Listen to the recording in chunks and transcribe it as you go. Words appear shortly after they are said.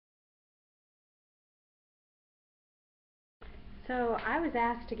So I was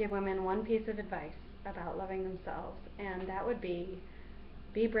asked to give women one piece of advice about loving themselves, and that would be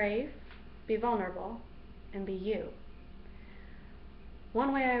brave, be vulnerable, and be you.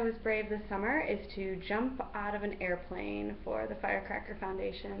 One way I was brave this summer is to jump out of an airplane for the Firecracker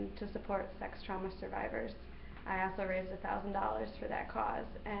Foundation to support sex trauma survivors. I also raised $1,000 for that cause,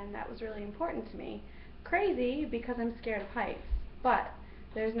 and that was really important to me. Crazy because I'm scared of heights, but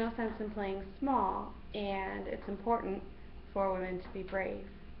there's no sense in playing small, and it's important for women to be brave.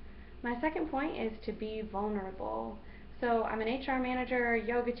 My second point is to be vulnerable. So I'm an HR manager,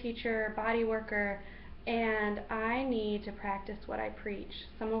 yoga teacher, body worker, and I need to practice what I preach.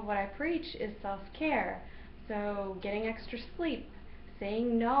 Some of what I preach is self-care. So getting extra sleep,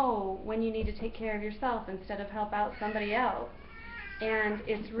 saying no when you need to take care of yourself instead of help out somebody else. And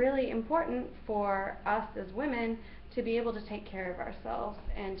it's really important for us as women to be able to take care of ourselves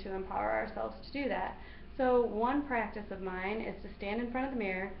and to empower ourselves to do that. So one practice of mine is to stand in front of the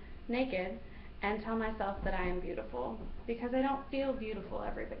mirror, naked, and tell myself that I am beautiful, because I don't feel beautiful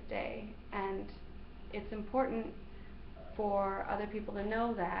every day, and it's important for other people to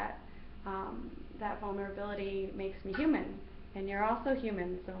know that that vulnerability makes me human, and you're also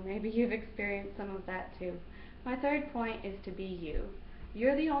human, so maybe you've experienced some of that too. My third point is to be you.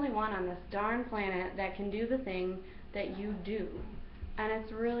 You're the only one on this darn planet that can do the thing that you do, and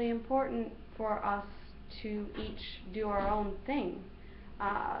it's really important for us to each do our own thing.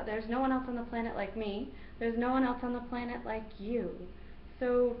 There's no one else on the planet like me. There's no one else on the planet like you.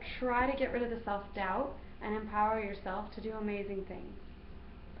 So try to get rid of the self-doubt and empower yourself to do amazing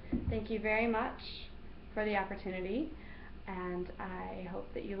things. Thank you very much for the opportunity, and I hope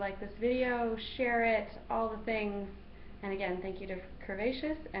that you like this video, share it, all the things. And again, thank you to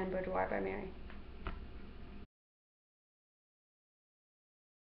Curvaceous and Boudoir by Mary.